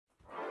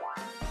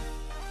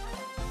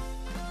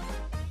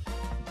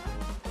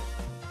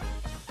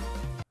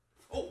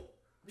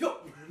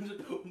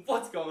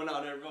going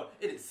on, everyone?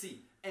 It is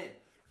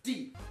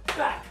CND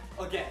back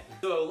again.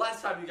 So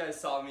last time you guys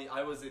saw me,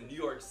 I was in New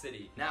York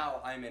City.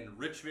 Now I'm in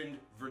Richmond,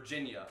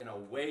 Virginia, in a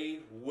way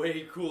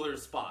cooler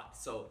spot.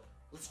 So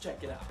let's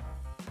check it out.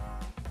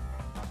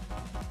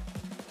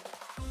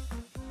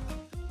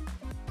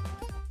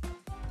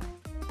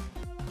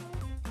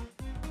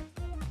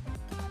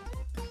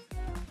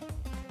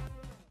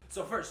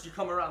 So first you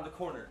come around the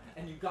corner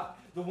and you got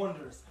the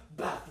wondrous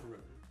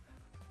bathroom.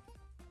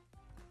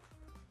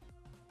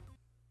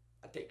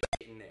 I take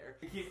in there.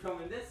 You keep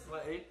coming this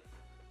way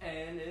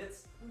and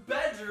it's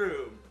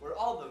bedroom, where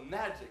all the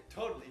magic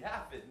totally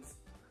happens.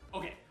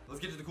 Okay,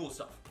 let's get to the cool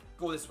stuff.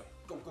 Go this way.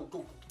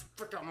 Go.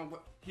 Frick out my way.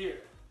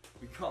 Here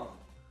we come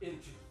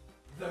into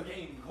the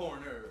game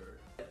corner.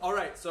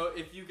 Alright, so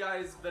if you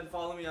guys been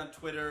following me on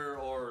Twitter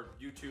or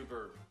YouTube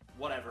or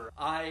whatever,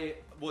 I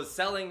was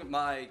selling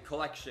my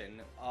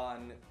collection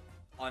on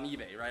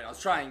eBay, right? I was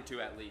trying to,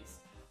 at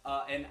least.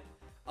 And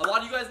a lot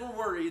of you guys were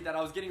worried that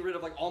I was getting rid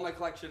of like all my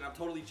collection. I'm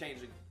totally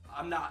changing.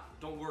 I'm not,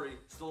 don't worry.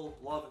 Still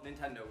love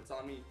Nintendo. It's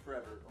on me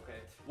forever, okay?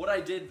 What I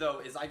did though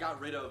is I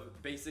got rid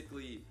of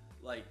basically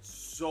like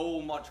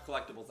so much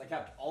collectibles. I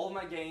kept all of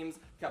my games,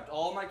 kept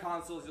all of my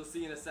consoles, you'll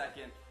see in a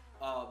second.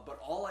 But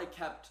all I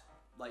kept,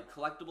 like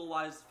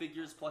collectible-wise,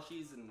 figures,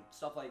 plushies, and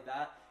stuff like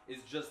that,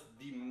 is just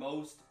the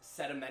most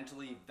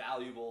sentimentally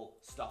valuable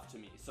stuff to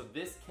me. So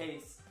this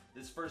case,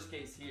 this first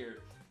case here,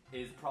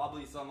 is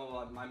probably some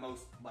of my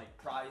most like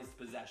prized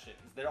possessions.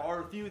 There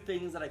are a few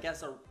things that I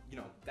guess are, you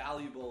know,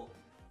 valuable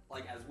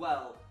like as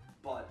well,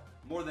 but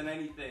more than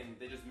anything,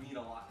 they just mean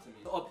a lot to me.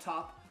 So up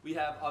top, we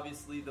have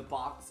obviously the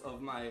box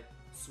of my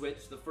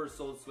Switch, the first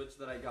sold Switch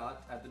that I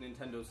got at the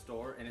Nintendo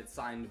store, and it's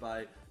signed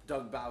by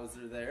Doug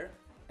Bowser there.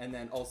 And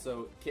then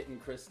also Kit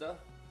and Krista,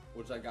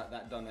 which I got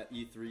that done at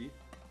E3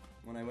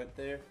 when I went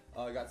there.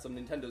 I got some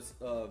Nintendo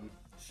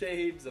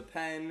shades, a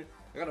pen.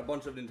 I got a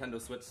bunch of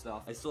Nintendo Switch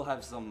stuff. I still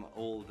have some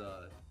old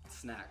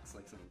snacks,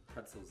 like some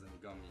pretzels and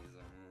gummies.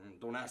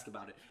 Don't ask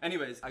about it.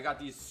 Anyways, I got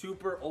these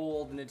super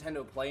old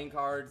Nintendo playing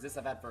cards. This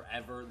I've had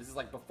forever. This is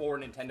like before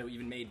Nintendo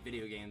even made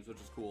video games, which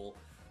is cool.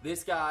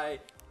 This guy,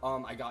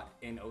 I got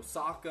in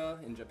Osaka,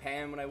 in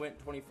Japan when I went in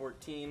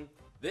 2014.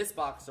 This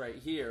box right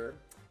here,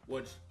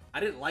 which I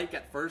didn't like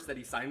at first that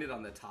he signed it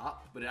on the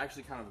top, but it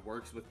actually kind of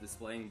works with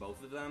displaying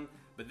both of them.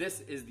 But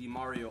this is the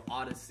Mario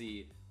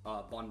Odyssey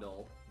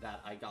bundle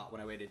that I got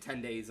when I waited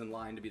 10 days in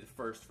line to be the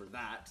first for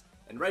that.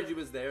 And Reggie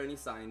was there and he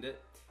signed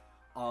it.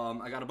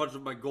 I got a bunch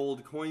of my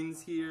gold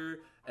coins here,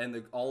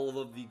 and all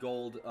of the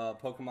gold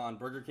Pokemon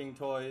Burger King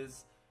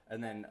toys.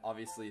 And then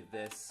obviously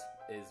this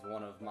is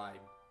one of my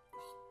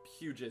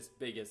hugest,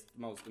 biggest,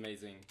 most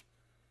amazing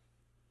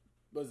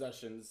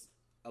possessions.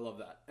 I love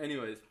that.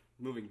 Anyways,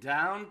 moving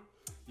down,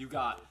 you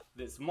got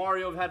this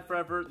Mario I've had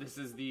forever. This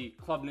is the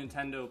Club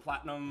Nintendo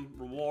Platinum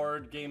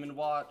Reward Game &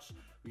 Watch.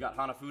 We got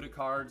Hanafuda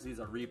cards. These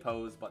are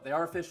repos, but they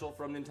are official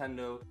from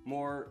Nintendo.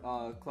 More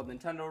Club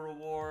Nintendo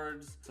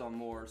rewards, some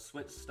more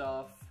Switch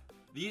stuff.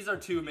 These are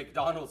two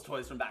McDonald's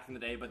toys from back in the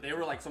day, but they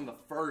were like some of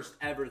the first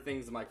ever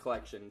things in my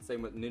collection.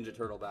 Same with Ninja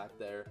Turtle back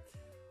there.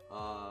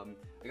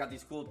 I got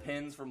these cool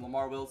pins from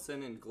Lamar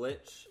Wilson and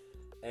Glitch.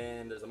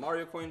 And there's a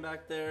Mario coin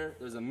back there.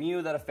 There's a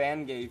Mew that a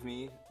fan gave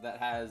me that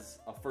has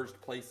a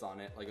first place on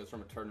it, like it was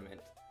from a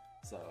tournament.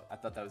 So I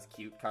thought that was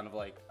cute, kind of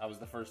like I was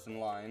the first in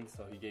line,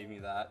 so he gave me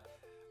that.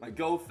 My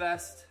Go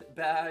Fest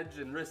badge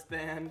and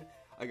wristband.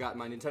 I got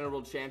my Nintendo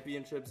World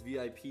Championships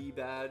VIP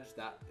badge.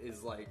 That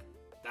is like,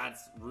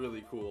 that's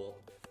really cool.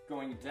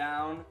 Going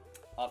down,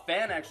 a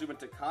fan actually went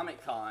to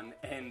Comic-Con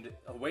and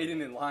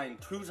waited in line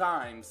 2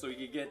 times so he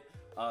could get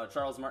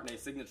Charles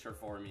Martinet's signature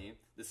for me.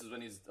 This is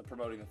when he's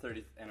promoting the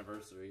 30th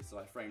anniversary, so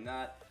I framed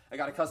that. I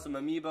got a custom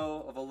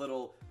amiibo of a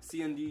little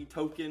CND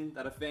token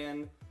that a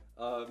fan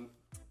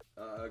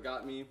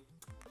got me,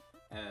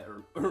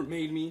 or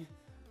made me.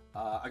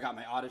 I got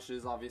my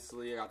Oddishes,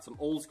 obviously. I got some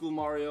old school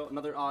Mario,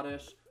 another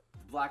Oddish,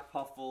 Black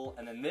Puffle,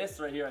 and then this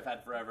right here I've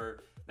had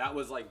forever. That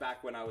was like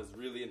back when I was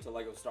really into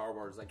Lego Star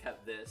Wars. I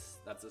kept this.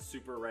 That's a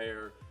super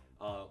rare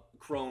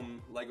chrome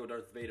Lego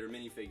Darth Vader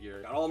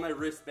minifigure. Got all my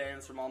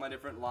wristbands from all my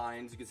different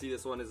lines. You can see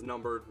this one is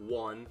numbered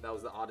 1. That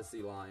was the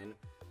Odyssey line.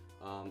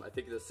 I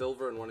think the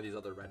silver and one of these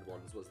other red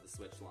ones was the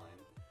Switch line.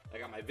 I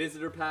got my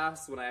visitor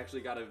pass when I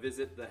actually got to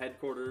visit the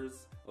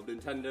headquarters of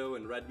Nintendo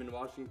in Redmond,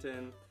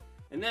 Washington.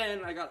 And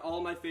then I got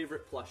all my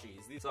favorite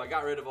plushies. So I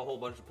got rid of a whole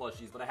bunch of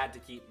plushies, but I had to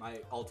keep my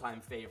all-time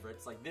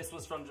favorites. Like this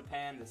was from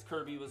Japan, this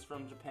Kirby was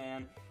from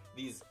Japan,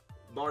 these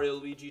Mario,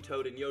 Luigi,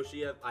 Toad, and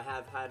Yoshi I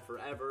have had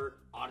forever.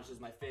 Oddish is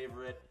my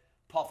favorite.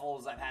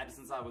 Puffles I've had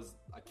since I was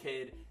a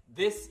kid.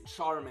 This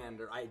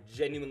Charmander I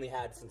genuinely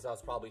had since I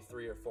was probably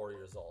 3 or 4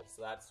 years old,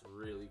 so that's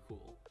really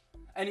cool.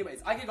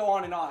 Anyways, I could go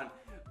on,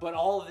 but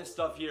all of this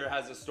stuff here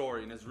has a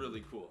story and is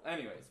really cool.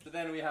 Anyways, but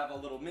then we have a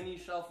little mini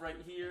shelf right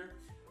here,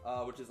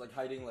 which is like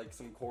hiding like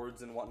some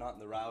cords and whatnot in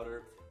the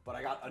router. But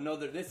I got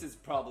another, this is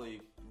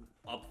probably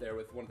up there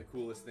with one of the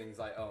coolest things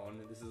I own.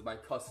 This is my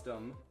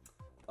custom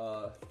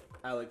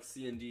Alex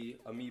CND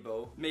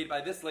amiibo, made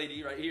by this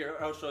lady right here.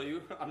 I'll show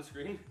you on the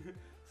screen.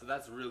 So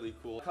that's really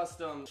cool.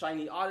 Custom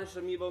shiny Oddish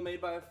amiibo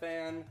made by a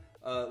fan.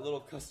 Little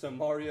custom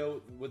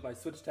Mario with my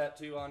Switch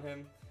tattoo on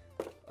him.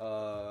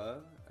 I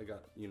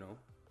got, you know,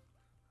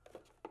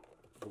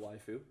 the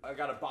waifu. I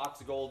got a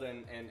box gold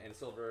and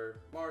silver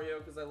Mario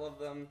because I love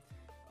them.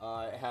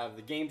 I have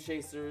the Game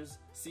Chasers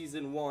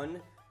Season 1,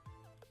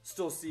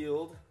 still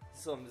sealed.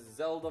 Some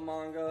Zelda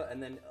manga,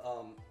 and then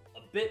a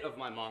bit of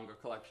my manga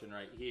collection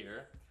right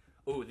here.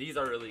 Ooh, these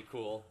are really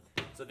cool.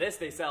 So this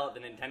they sell at the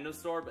Nintendo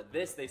store, but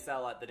this they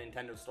sell at the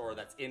Nintendo store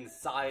that's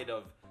inside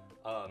of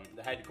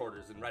the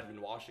headquarters in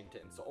Redmond,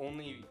 Washington. So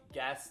only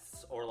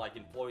guests or like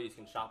employees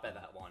can shop at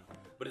that one.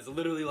 But it's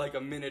literally like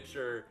a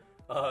miniature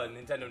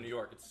Nintendo New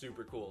York. It's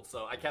super cool.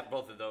 So I kept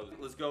both of those.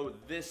 Let's go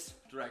this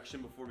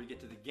direction before we get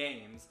to the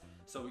games.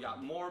 So we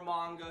got more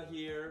manga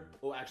here.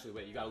 Oh, actually,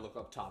 wait, you gotta look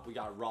up top. We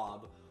got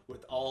Rob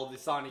with all the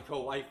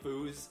Sonico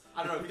waifus.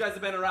 I don't know, if you guys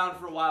have been around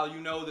for a while, you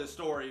know this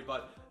story,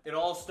 but it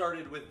all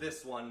started with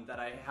this one that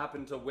I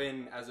happened to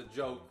win as a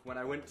joke when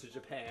I went to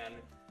Japan.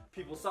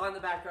 People saw in the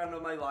background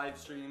of my live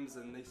streams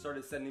and they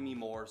started sending me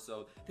more,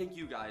 so thank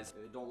you guys.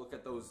 Don't look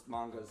at those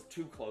mangas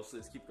too closely,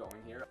 let's keep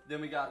going here.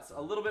 Then we got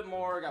a little bit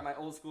more, I got my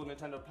old school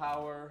Nintendo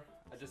Power.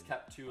 I just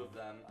kept 2 of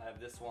them. I have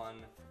this one,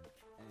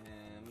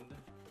 and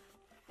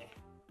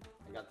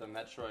I got the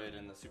Metroid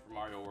and the Super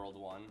Mario World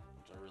one,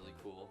 which are really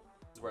cool.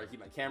 This is where I keep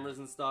my cameras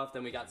and stuff.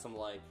 Then we got some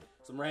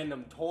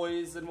random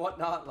toys and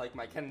whatnot, like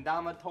my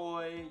Kendama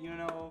toy, you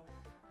know,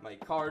 my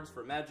cards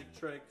for magic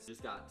tricks.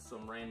 Just got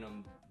some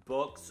random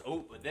books.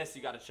 Oh, but this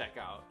you gotta check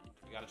out.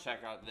 You gotta check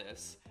out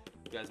this.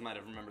 You guys might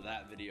have remembered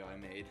that video I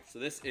made. So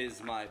this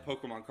is my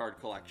Pokemon card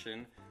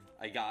collection.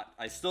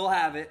 I still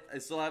have it. I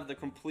still have the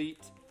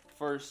complete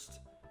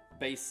first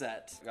base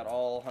set. I got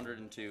all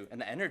 102,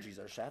 and the energies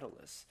are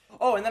shadowless.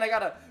 Oh, and then I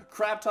got a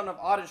crap ton of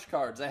Oddish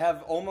cards. I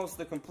have almost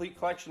the complete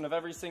collection of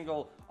every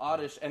single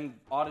Oddish and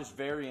Oddish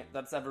variant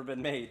that's ever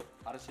been made.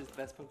 Oddish is the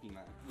best Pokemon.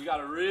 We got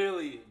a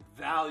really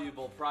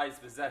valuable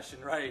prized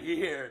possession right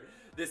here.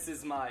 This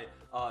is my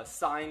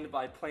signed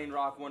by Plain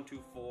Rock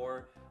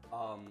 124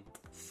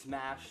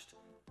 smashed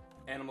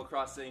Animal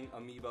Crossing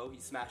amiibo.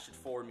 He smashed it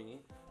for me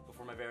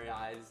before my very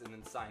eyes and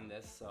then signed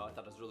this, so I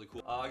thought it was really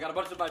cool. I got a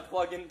bunch of my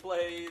plug-in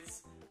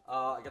plays.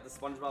 I got the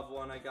SpongeBob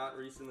one I got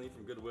recently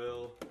from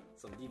Goodwill,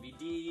 some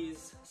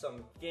DVDs,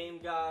 some game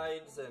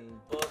guides and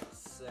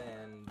books,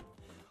 and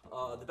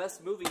the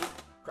best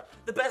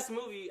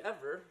movie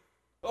ever.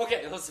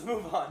 Okay, let's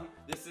move on.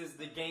 This is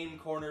the game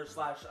corner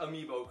slash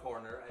amiibo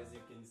corner, as you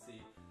can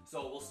see.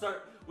 So we'll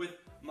start with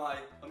my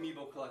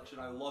amiibo collection.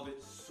 I love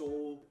it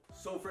so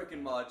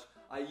freaking much.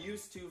 I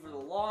used to, for the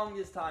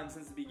longest time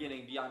since the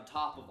beginning, be on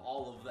top of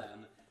all of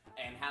them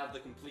and have the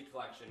complete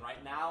collection.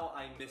 Right now,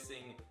 I'm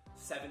missing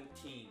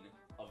 17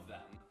 of them.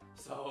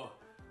 So,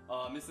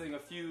 missing a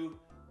few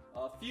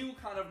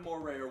kind of more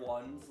rare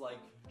ones, like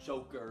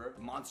Joker,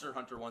 Monster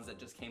Hunter ones that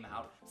just came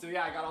out. So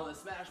yeah, I got all the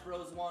Smash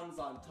Bros ones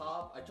on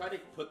top. I tried to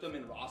put them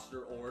in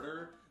roster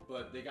order,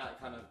 but they got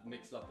kind of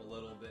mixed up a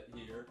little bit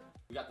here.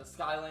 We got the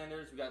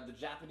Skylanders, we got the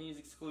Japanese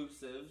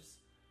exclusives.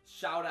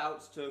 Shout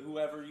outs to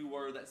whoever you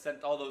were that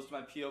sent all those to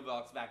my P.O.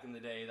 box back in the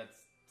day.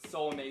 That's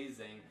so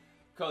amazing.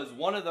 Because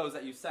one of those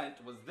that you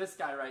sent was this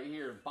guy right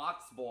here,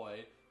 Box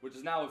Boy, which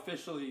is now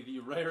officially the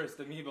rarest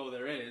amiibo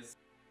there is.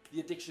 The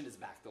addiction is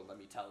back though, let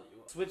me tell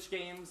you. Switch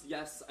games,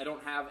 yes, I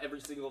don't have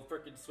every single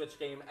frickin' Switch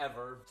game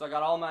ever. So I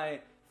got all my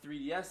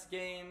 3DS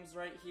games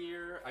right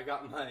here. I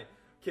got my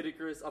Kid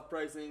Icarus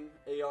Uprising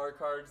AR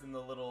cards in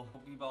the little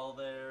Pokeball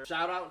there.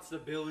 Shout outs to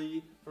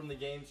Billy from the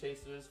Game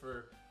Chasers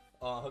for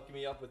hooking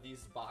me up with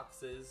these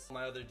boxes.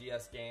 My other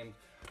DS game,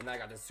 and I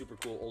got this super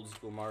cool old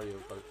school Mario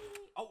card.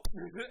 Oh!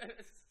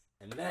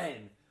 And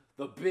then,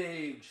 the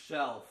big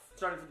shelf.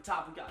 Starting from the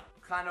top, we got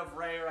kind of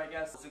rare, I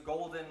guess. It's a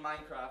golden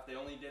Minecraft. They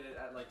only did it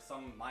at like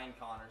some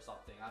Minecon or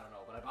something. I don't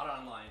know, but I bought it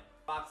online.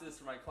 Boxes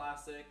for my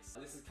classics.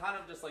 This is kind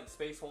of just like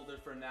space holder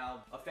for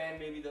now. A fan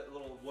made me the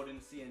little wooden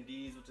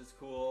CNDs, which is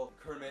cool.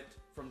 Kermit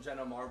from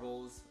Jenna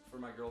Marbles for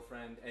my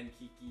girlfriend, and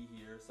Kiki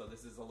here. So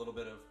this is a little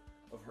bit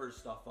of her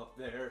stuff up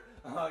there.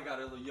 I got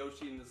a little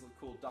Yoshi and this little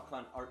cool Duck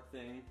Hunt art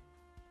thing.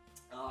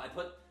 I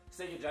put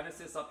Sega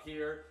Genesis up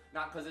here,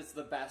 not because it's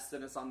the best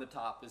and it's on the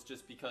top, it's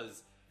just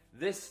because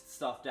this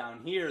stuff down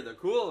here, the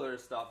cooler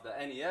stuff, the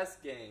NES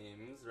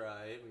games,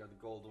 right? We got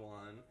the gold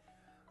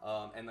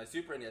one. And my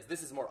Super NES,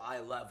 this is more eye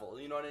level,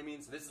 you know what I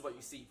mean? So this is what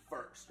you see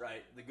first,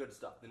 right? The good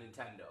stuff, the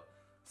Nintendo.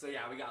 So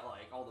yeah, we got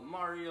like all the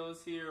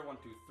Marios here, 1,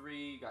 2,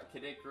 3, got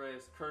Kid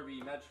Icarus,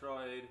 Kirby,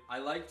 Metroid. I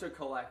like to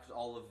collect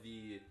all of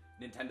the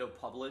Nintendo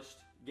published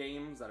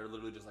games that are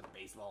literally just like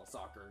baseball,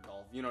 soccer,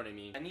 golf, you know what I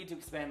mean? I need to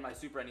expand my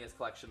Super NES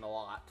collection a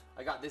lot.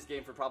 I got this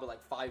game for probably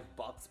like $5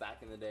 back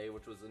in the day,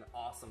 which was an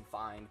awesome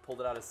find. Pulled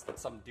it out of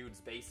some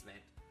dude's basement.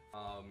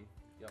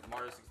 You have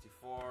Mario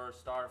 64,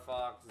 Star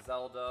Fox,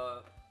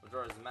 Zelda,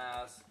 Majora's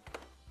Mask,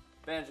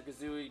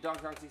 Banjo-Kazooie,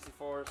 Donkey Kong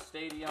 64,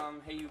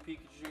 Stadium, Hey You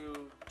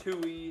Pikachu,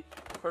 Tooie,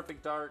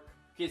 Perfect Dark.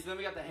 Okay, so then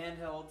we got the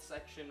handheld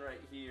section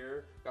right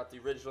here. Got the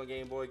original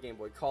Game Boy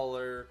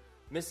Color,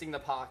 missing the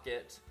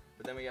Pocket,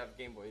 but then we have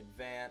Game Boy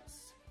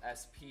Advance,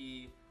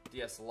 SP,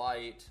 DS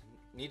Lite,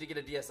 Need to get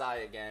a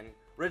DSi again.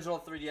 Original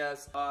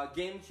 3DS.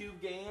 GameCube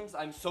games.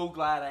 I'm so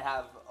glad I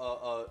have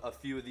a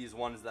few of these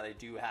ones that I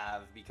do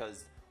have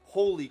because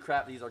holy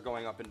crap, these are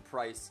going up in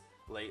price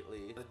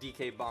lately. The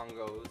DK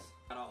Bongos.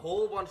 Got a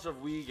whole bunch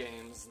of Wii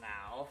games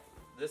now.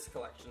 This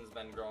collection's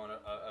been growing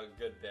a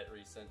good bit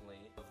recently.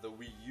 Of the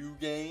Wii U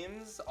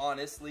games,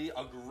 honestly,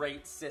 a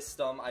great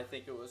system. I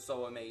think it was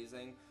so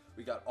amazing.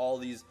 We got all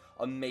these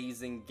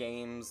amazing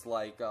games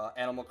like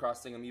Animal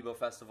Crossing Amiibo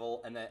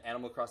Festival, and then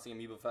Animal Crossing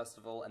Amiibo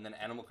Festival, and then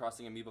Animal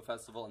Crossing Amiibo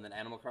Festival, and then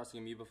Animal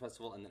Crossing Amiibo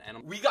Festival, and then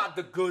We got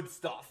the good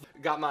stuff.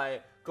 Got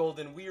my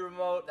golden Wii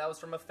remote. That was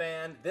from a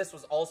fan. This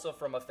was also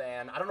from a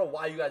fan. I don't know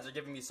why you guys are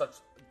giving me such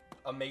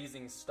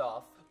amazing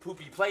stuff.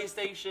 Poopy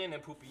PlayStation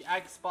and Poopy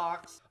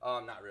Xbox.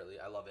 Not really,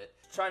 I love it.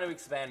 Trying to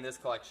expand this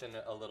collection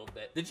a little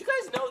bit. Did you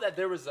guys know that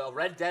there was a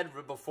Red Dead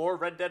before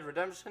Red Dead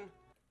Redemption?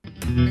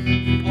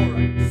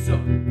 Alright, so,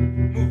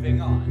 moving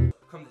on.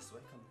 Come this way,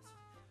 come this way.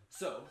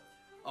 So,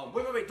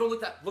 wait, don't look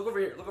that. Look over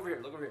here, look over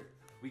here, look over here.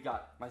 We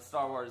got my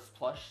Star Wars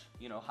plush,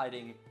 you know,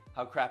 hiding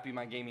how crappy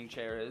my gaming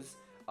chair is.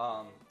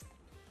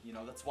 You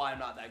know, that's why I'm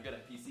not that good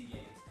at PC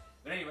games.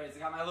 But anyways, I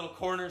got my little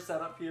corner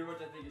set up here, which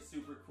I think is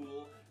super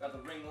cool. Got the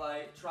ring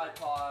light,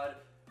 tripod,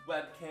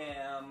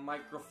 webcam,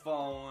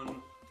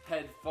 microphone,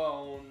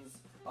 headphones,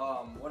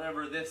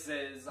 whatever this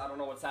is. I don't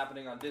know what's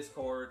happening on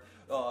Discord.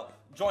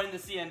 Join the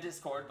CN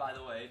Discord, by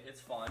the way. It's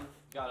fun.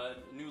 Got a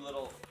new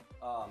little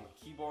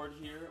keyboard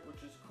here,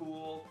 which is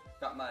cool.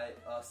 Got my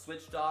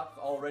Switch dock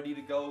all ready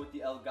to go with the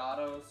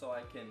Elgato, so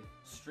I can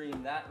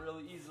stream that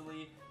really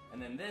easily.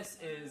 And then this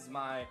is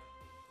my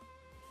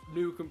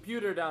new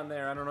computer down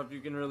there. I don't know if you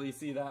can really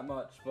see that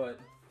much, but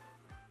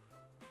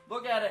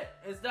look at it.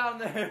 It's down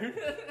there.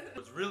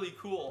 What's really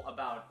cool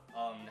about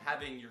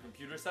having your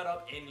computer set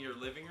up in your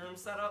living room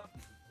setup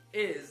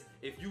is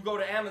if you go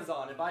to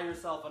Amazon and buy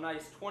yourself a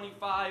nice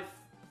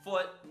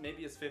 25-foot,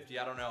 maybe it's 50,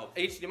 I don't know,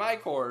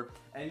 HDMI cord,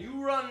 and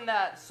you run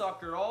that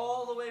sucker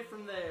all the way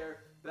from there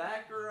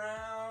back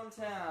around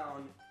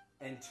town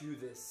and to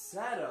this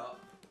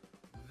setup,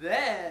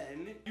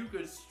 then you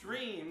could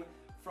stream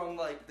from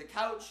like the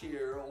couch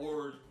here,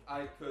 or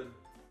I could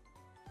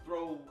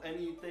throw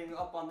anything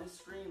up on this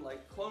screen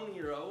like Clone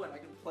Hero and I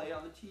can play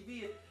on the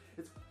TV.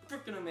 It's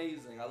freaking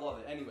amazing. I love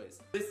it.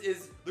 Anyways, this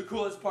is the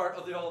coolest part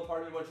of the whole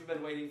apartment, what you've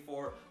been waiting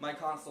for, my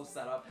console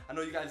setup. I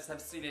know you guys have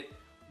seen it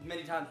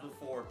many times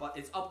before, but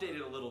it's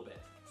updated a little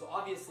bit. So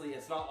obviously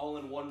it's not all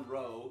in one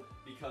row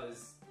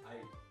because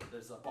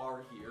there's a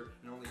bar here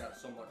and only got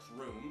so much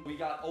room. We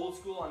got old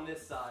school on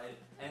this side,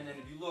 and then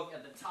if you look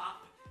at the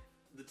top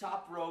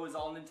row is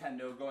all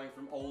Nintendo, going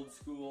from old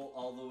school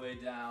all the way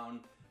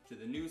down to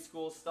the new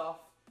school stuff.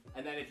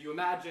 And then if you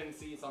imagine,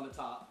 see it's on the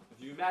top, if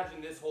you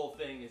imagine this whole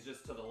thing is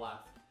just to the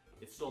left,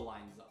 it still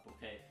lines up,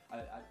 okay?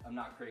 I'm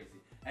not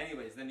crazy.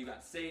 Anyways, then you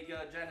got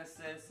Sega,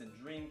 Genesis, and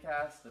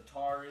Dreamcast,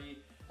 Atari,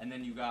 and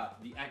then you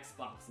got the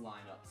Xbox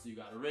lineup. So you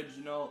got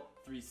original,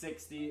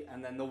 360,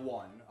 and then the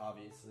One,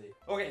 obviously.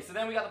 Okay, so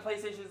then we got the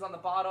PlayStations on the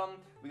bottom.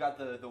 We got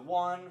the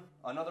One,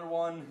 another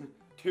one,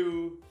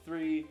 2,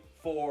 3,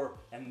 4,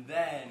 and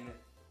then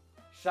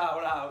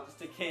shout outs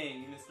to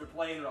King, Mr.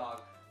 Plain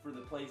Rock, for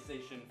the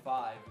PlayStation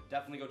 5.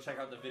 Definitely go check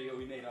out the video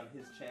we made on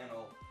his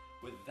channel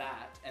with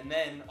that. And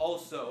then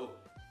also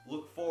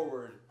look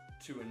forward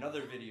to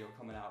another video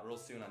coming out real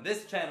soon on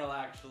this channel,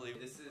 actually.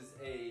 This is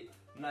a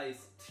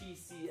nice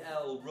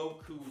TCL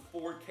Roku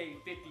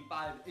 4K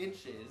 55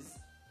 inches.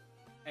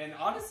 And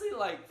honestly,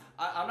 like,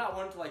 I'm not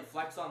one to like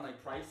flex on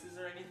like prices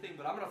or anything,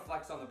 but I'm gonna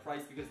flex on the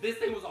price because this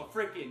thing was a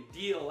freaking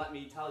deal, let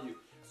me tell you.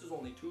 This was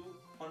only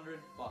 200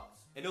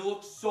 bucks. And it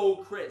looks so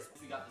crisp.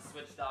 We got the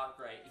Switch dock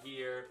right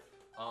here.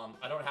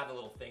 I don't have the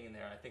little thing in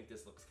there. I think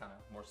this looks kind of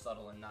more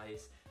subtle and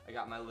nice. I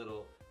got my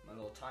little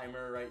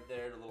timer right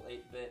there, the little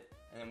 8-bit.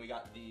 And then we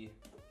got the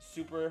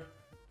Super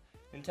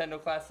Nintendo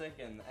Classic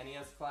and the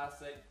NES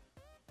Classic.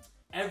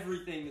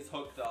 Everything is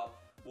hooked up.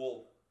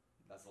 Well,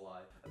 that's a lie.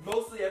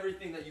 Mostly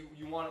everything that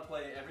you want to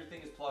play,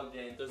 everything is plugged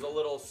in. There's a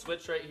little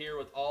switch right here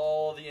with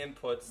all the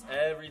inputs,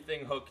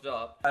 everything hooked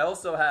up. I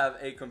also have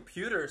a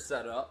computer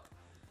set up.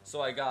 So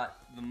I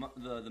got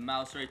the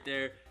mouse right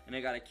there, and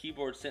I got a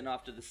keyboard sitting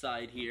off to the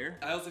side here.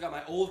 I also got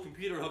my old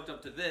computer hooked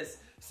up to this,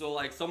 so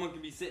like someone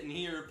could be sitting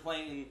here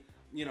playing,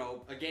 you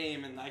know, a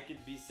game, and I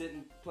could be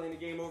sitting playing a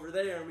game over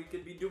there, and we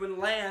could be doing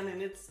LAN,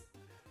 and it's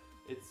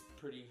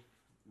pretty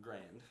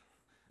grand.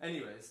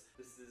 Anyways,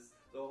 this is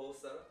the whole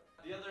setup.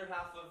 The other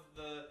half of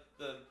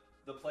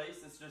the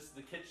place is just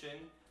the kitchen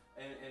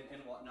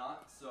and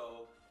whatnot.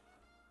 So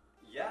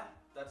yeah,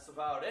 that's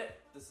about it.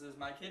 This is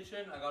my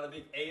kitchen. I got a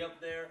big A up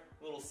there,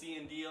 little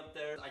CND up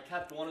there. I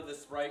kept one of the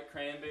Sprite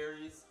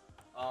cranberries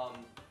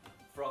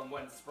from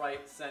when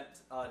Sprite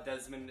sent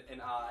Desmond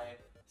and I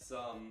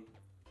some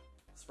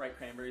Sprite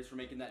cranberries for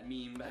making that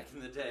meme back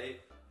in the day.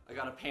 I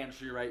got a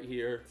pantry right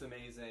here. It's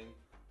amazing.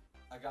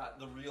 I got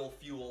the real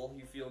fuel,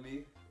 you feel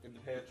me, in the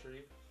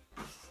pantry.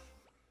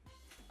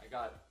 I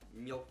got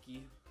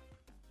Milky.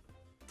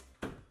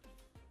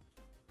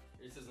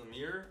 This is a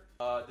mirror.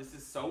 This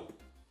is soap.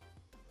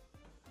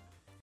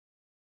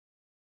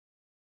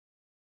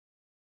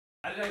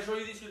 Did I show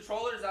you these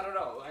controllers? I don't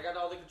know. I got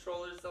all the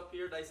controllers up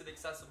here, nice and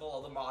accessible,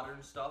 all the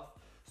modern stuff.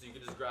 So you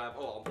can just grab,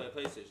 oh, I want to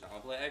play PlayStation, I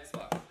want to play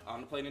Xbox, I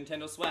want to play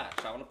Nintendo Switch,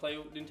 I want to play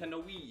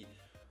Nintendo Wii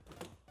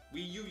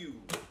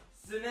U.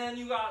 So then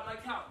you got my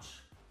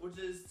couch, which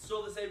is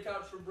still the same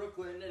couch from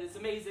Brooklyn, and it's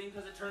amazing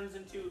because it turns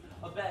into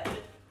a bed,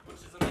 which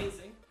is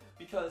amazing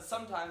because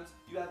sometimes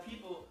you have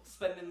people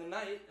spending the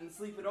night and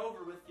sleeping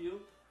over with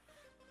you,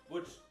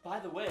 which, by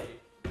the way,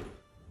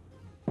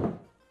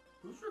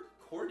 who's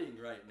recording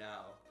right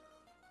now?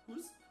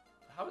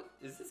 How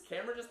is this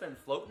camera just been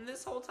floating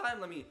this whole time?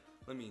 Let me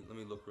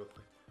look real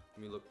quick.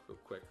 Let me look real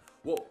quick.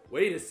 Whoa,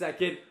 wait a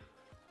second.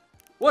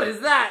 What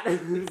is that?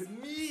 It's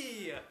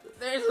me!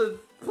 There's a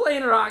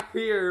plane rock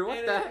here.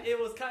 What the heck? It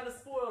was kind of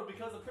spoiled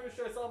because I'm pretty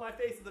sure I saw my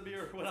face in the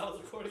mirror when I was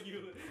recording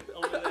you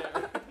over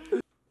there.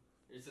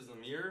 This is a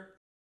mirror.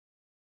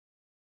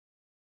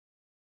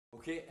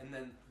 Okay, and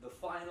then the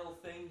final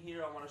thing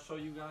here I want to show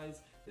you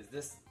guys is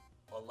this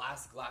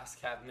last glass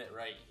cabinet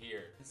right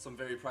here. Some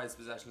very prized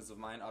possessions of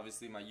mine.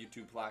 Obviously my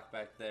YouTube plaque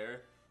back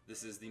there.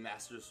 This is the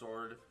Master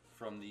Sword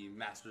from the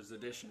Master's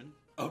Edition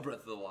of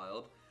Breath of the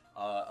Wild.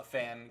 A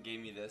fan gave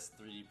me this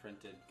 3D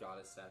printed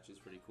goddess statue. It's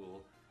pretty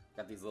cool.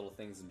 Got these little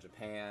things in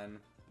Japan.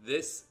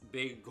 This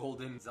big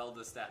golden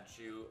Zelda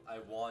statue I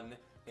won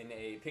in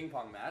a ping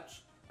pong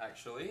match,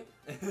 actually.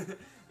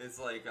 It's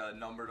like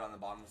numbered on the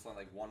bottom, so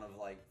like one of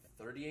like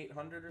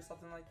 3,800 or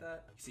something like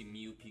that. You see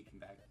Mew peeking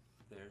back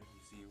there.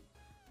 You see.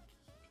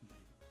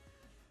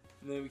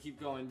 And then we keep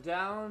going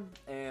down,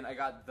 and I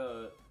got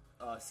the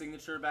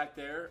signature back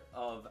there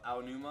of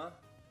Aonuma.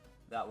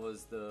 That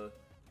was the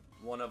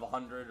 1 of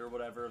 100 or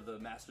whatever of the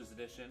Master's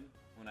Edition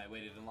when I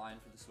waited in line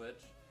for the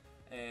Switch.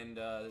 And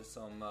there's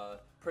some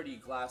pretty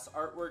glass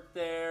artwork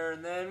there,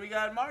 and then we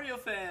got Mario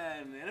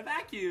Fan and a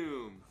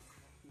vacuum.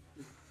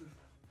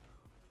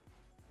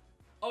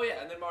 Oh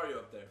yeah, and then Mario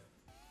up there.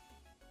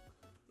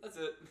 That's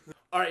it.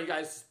 Alright you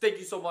guys, thank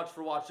you so much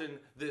for watching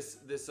this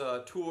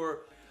tour.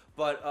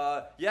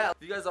 But yeah, if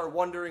you guys are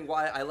wondering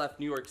why I left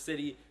New York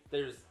City,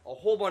 there's a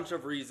whole bunch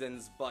of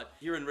reasons, but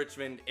here in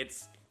Richmond, it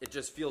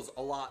just feels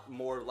a lot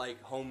more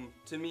like home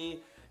to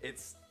me.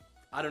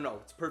 I don't know,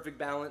 it's perfect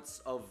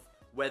balance of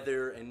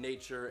weather and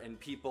nature and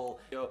people.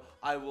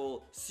 I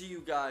will see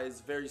you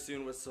guys very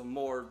soon with some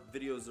more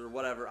videos or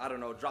whatever. I don't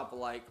know, drop a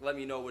like, let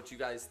me know what you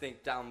guys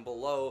think down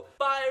below.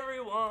 Bye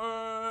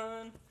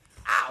everyone!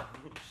 Ow!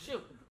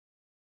 Shoot!